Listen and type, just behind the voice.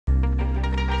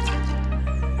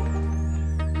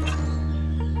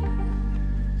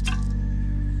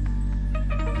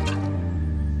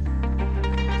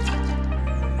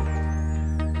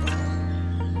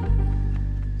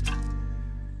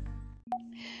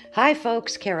Hi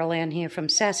folks, Carol Ann here from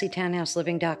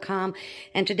SassyTownhouseLiving.com,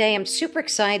 and today I'm super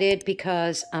excited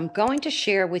because I'm going to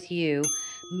share with you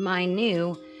my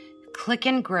new Click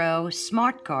and Grow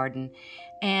Smart Garden.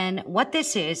 And what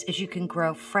this is you can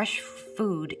grow fresh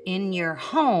food in your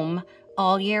home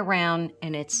all year round,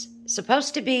 and it's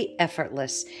supposed to be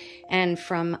effortless. And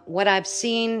from what I've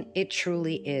seen, it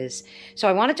truly is. So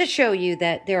I wanted to show you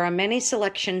that there are many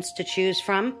selections to choose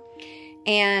from.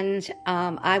 And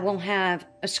I will have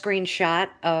a screenshot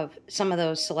of some of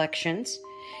those selections.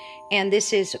 And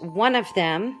this is one of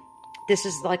them. This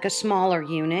is like a smaller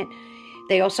unit.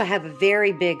 They also have a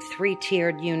very big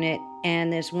 3-tiered unit,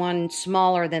 and there's one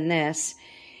smaller than this.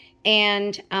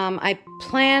 And I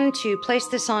plan to place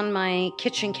this on my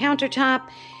kitchen countertop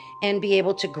and be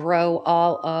able to grow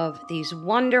all of these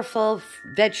wonderful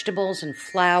vegetables and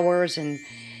flowers, and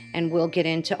we'll get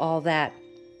into all that.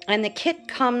 And the kit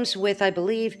comes with, I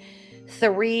believe,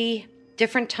 3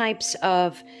 different types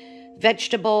of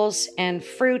vegetables and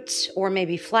fruits, or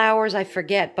maybe flowers, I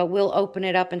forget, but we'll open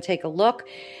it up and take a look.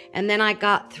 And then I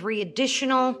got 3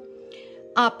 additional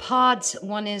pods.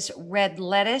 One is red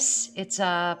lettuce. It's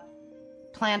a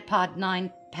plant pod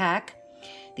 9-pack.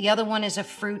 The other one is a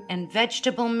fruit and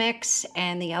vegetable mix,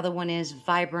 and the other one is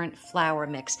vibrant flower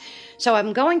mix. So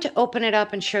I'm going to open it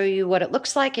up and show you what it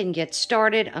looks like and get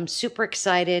started. I'm super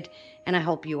excited, and I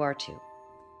hope you are too.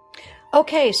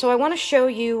 Okay, so I want to show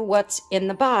you what's in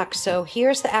the box. So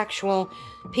here's the actual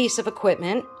piece of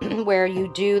equipment where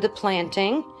you do the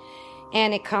planting,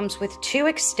 and it comes with 2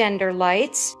 extender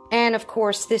lights. And of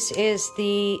course, this is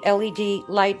the LED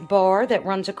light bar that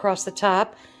runs across the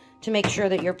top to make sure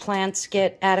that your plants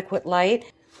get adequate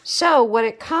light. So what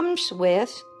it comes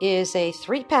with is a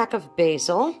 3-pack of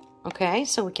basil, okay,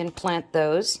 so we can plant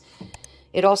those.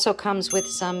 It also comes with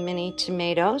some mini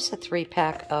tomatoes, a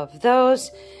 3-pack of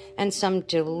those, and some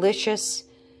delicious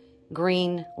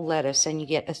green lettuce, and you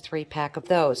get a 3-pack of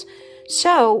those.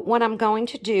 So what I'm going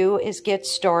to do is get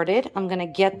started. I'm going to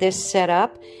get this set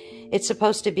up. It's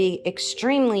supposed to be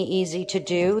extremely easy to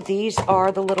do. These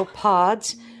are the little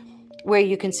pods where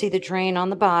you can see the drain on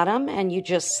the bottom, and you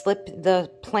just slip the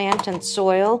plant and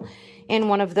soil in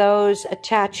one of those,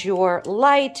 attach your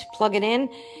light, plug it in,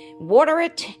 water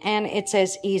it, and it's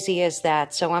as easy as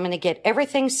that. So I'm going to get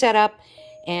everything set up,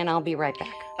 and I'll be right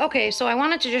back. Okay, so I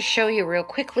wanted to just show you real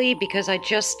quickly because I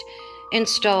just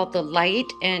installed the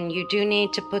light, and you do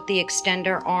need to put the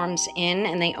extender arms in,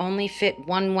 and they only fit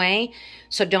one way,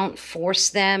 so don't force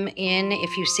them in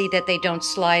if you see that they don't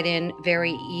slide in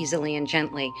very easily and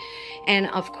gently. And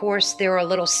of course, there are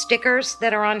little stickers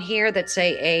that are on here that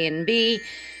say A and B,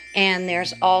 and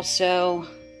there's also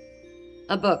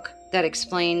a book that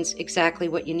explains exactly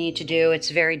what you need to do.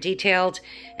 It's very detailed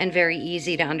and very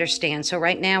easy to understand. So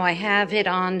right now I have it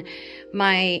on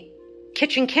my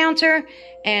kitchen counter,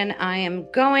 and I am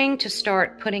going to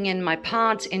start putting in my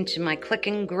pods into my Click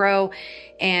and Grow,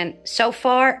 and so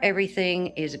far everything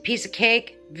is a piece of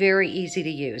cake, very easy to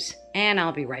use, and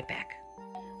I'll be right back.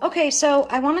 Okay, so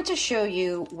I wanted to show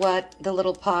you what the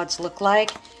little pods look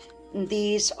like.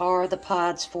 These are the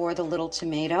pods for the little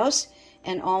tomatoes,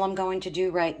 and all I'm going to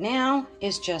do right now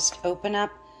is just open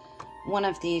up one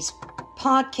of these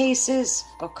pod cases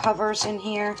or covers in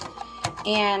here,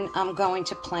 and I'm going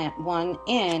to plant one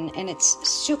in, and it's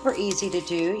super easy to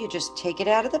do. You just take it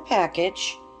out of the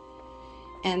package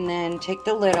and then take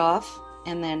the lid off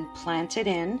and then plant it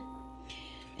in,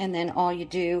 and then all you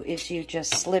do is you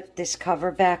just slip this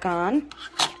cover back on.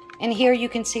 And here you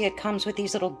can see it comes with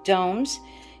these little domes,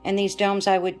 and these domes,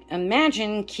 I would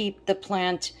imagine, keep the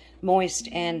plant moist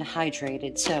and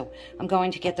hydrated. So I'm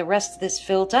going to get the rest of this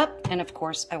filled up, and of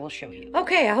course I will show you.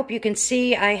 Okay, I hope you can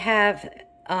see I have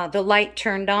the light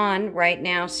turned on right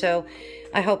now, so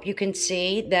I hope you can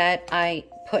see that I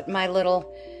put my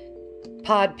little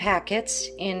pod packets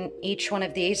in each one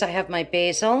of these. I have my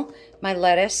basil, my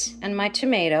lettuce, and my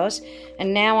tomatoes,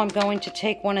 and now I'm going to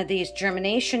take one of these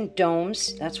germination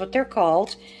domes, that's what they're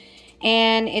called,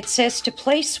 and it says to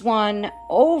place one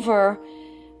over,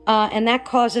 and that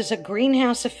causes a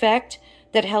greenhouse effect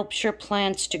that helps your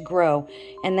plants to grow,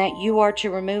 and that you are to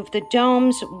remove the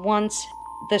domes once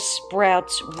the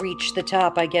sprouts reach the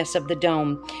top, I guess, of the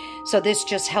dome. So this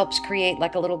just helps create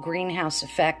like a little greenhouse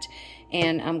effect,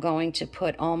 and I'm going to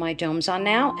put all my domes on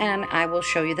now, and I will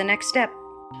show you the next step.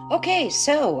 Okay,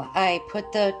 so I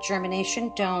put the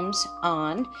germination domes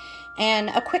on, and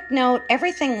a quick note,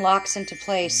 everything locks into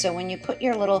place, so when you put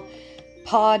your little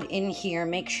pod in here,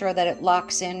 make sure that it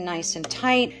locks in nice and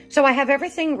tight. So I have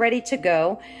everything ready to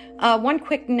go. One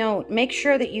quick note, make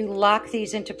sure that you lock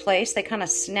these into place. They kind of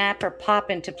snap or pop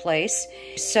into place.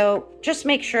 So just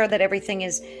make sure that everything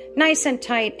is nice and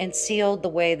tight and sealed the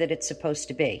way that it's supposed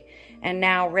to be. And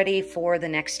now ready for the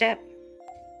next step.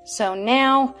 So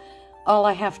now all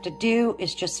I have to do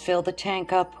is just fill the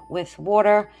tank up with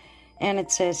water. And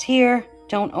it says here,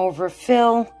 don't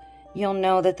overfill. You'll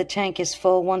know that the tank is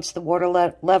full once the water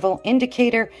level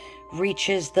indicator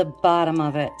reaches the bottom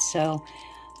of it. So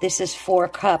this is 4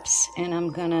 cups, and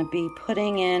I'm gonna be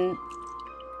putting in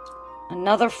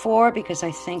another 4 because I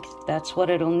think that's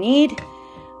what it'll need.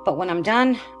 But when I'm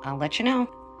done, I'll let you know.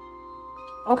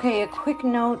 Okay, a quick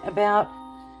note about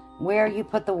where you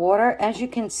put the water. As you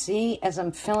can see, as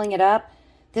I'm filling it up,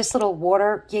 this little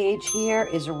water gauge here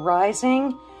is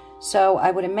rising. So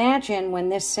I would imagine when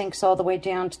this sinks all the way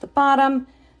down to the bottom,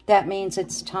 that means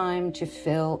it's time to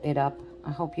fill it up.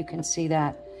 I hope you can see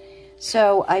that.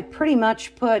 So I pretty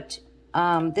much put,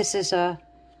 I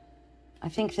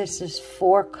think this is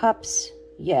 4 cups.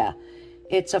 Yeah,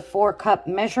 it's a 4-cup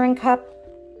measuring cup.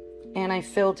 And I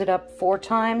filled it up 4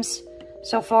 times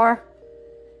so far.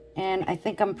 And I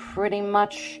think I'm pretty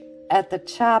much at the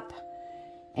top.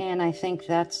 And I think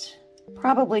that's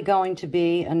probably going to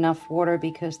be enough water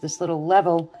because this little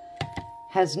level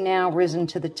has now risen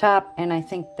to the top. And I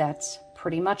think that's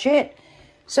pretty much it.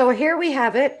 So here we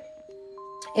have it.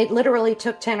 It literally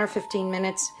took 10 or 15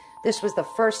 minutes. This was the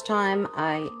first time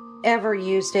I ever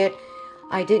used it.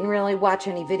 I didn't really watch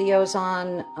any videos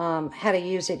on how to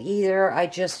use it either. I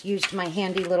just used my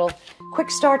handy little quick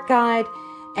start guide,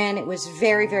 and it was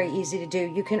very, very easy to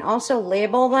do. You can also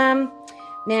label them.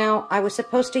 Now, I was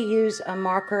supposed to use a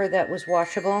marker that was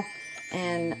washable,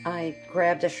 and I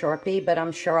grabbed a Sharpie, but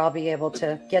I'm sure I'll be able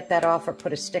to get that off or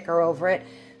put a sticker over it.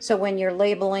 So when you're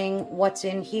labeling what's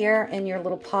in here in your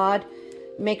little pod,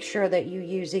 make sure that you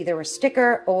use either a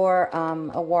sticker or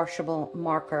a washable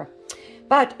marker.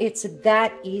 But it's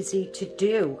that easy to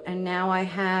do. And now I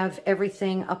have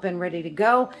everything up and ready to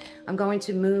go. I'm going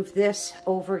to move this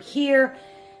over here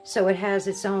so it has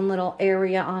its own little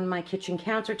area on my kitchen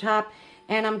countertop.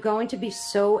 And I'm going to be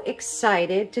so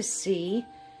excited to see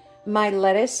my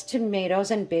lettuce,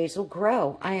 tomatoes, and basil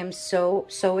grow. I am so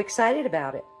excited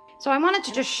about it. So I wanted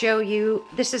to just show you,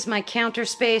 this is my counter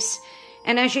space.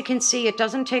 And as you can see, it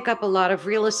doesn't take up a lot of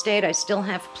real estate. I still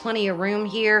have plenty of room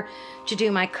here to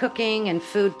do my cooking and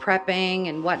food prepping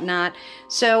and whatnot.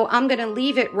 So I'm going to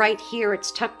leave it right here.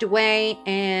 It's tucked away.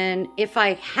 And if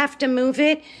I have to move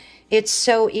it, it's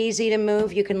so easy to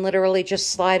move. You can literally just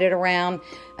slide it around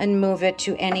and move it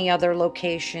to any other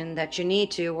location that you need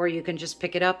to, or you can just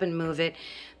pick it up and move it.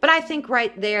 But I think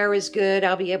right there is good.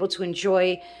 I'll be able to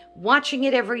enjoy watching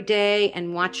it every day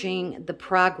and watching the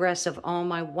progress of all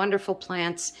my wonderful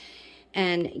plants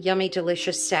and yummy,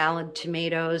 delicious salad,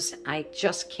 tomatoes. I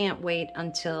just can't wait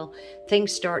until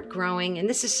things start growing. And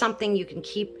this is something you can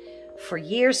keep for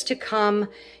years to come.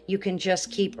 You can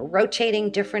just keep rotating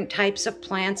different types of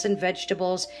plants and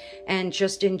vegetables and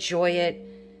just enjoy it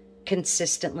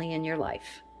consistently in your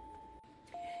life.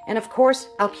 And of course,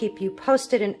 I'll keep you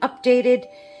posted and updated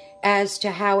as to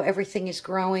how everything is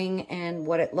growing and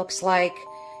what it looks like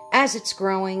as it's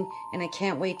growing. And I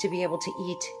can't wait to be able to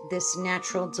eat this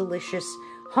natural, delicious,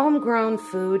 homegrown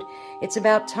food. It's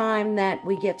about time that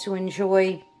we get to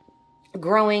enjoy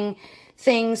growing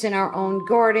things in our own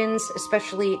gardens,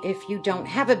 especially if you don't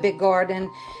have a big garden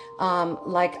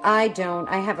like I don't.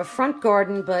 I have a front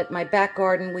garden, but my back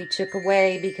garden we took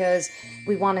away because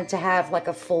we wanted to have like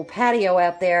a full patio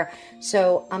out there.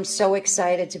 So I'm so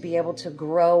excited to be able to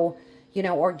grow, you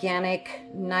know, organic,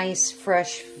 nice,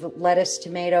 fresh lettuce,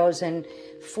 tomatoes, and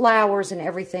flowers and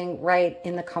everything right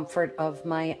in the comfort of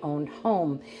my own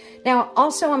home. Now,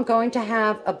 also, I'm going to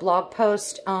have a blog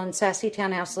post on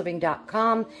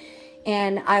SassyTownhouseLiving.com,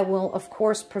 and I will, of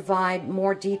course, provide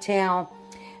more detail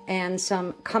and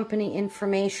some company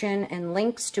information and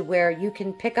links to where you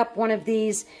can pick up one of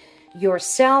these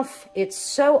yourself. It's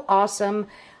so awesome.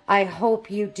 I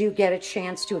hope you do get a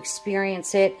chance to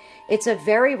experience it. It's a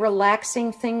very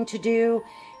relaxing thing to do.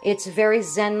 It's very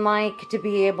zen-like to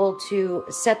be able to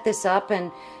set this up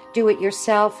and do it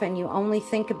yourself, and you only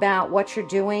think about what you're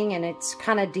doing, and it's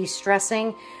kind of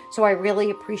de-stressing. So I really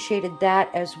appreciated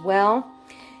that as well.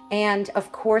 And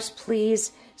of course,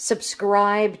 please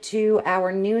subscribe to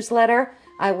our newsletter.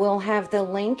 I will have the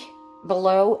link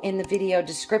below in the video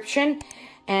description.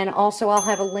 And also I'll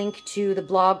have a link to the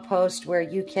blog post where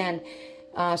you can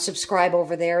subscribe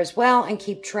over there as well and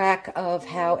keep track of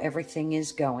how everything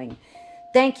is going.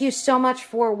 Thank you so much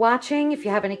for watching. If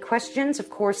you have any questions, of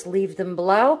course, leave them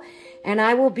below. And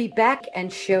I will be back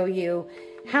and show you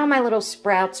how my little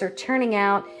sprouts are turning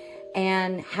out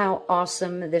and how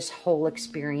awesome this whole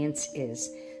experience is.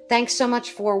 Thanks so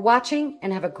much for watching,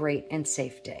 and have a great and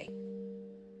safe day.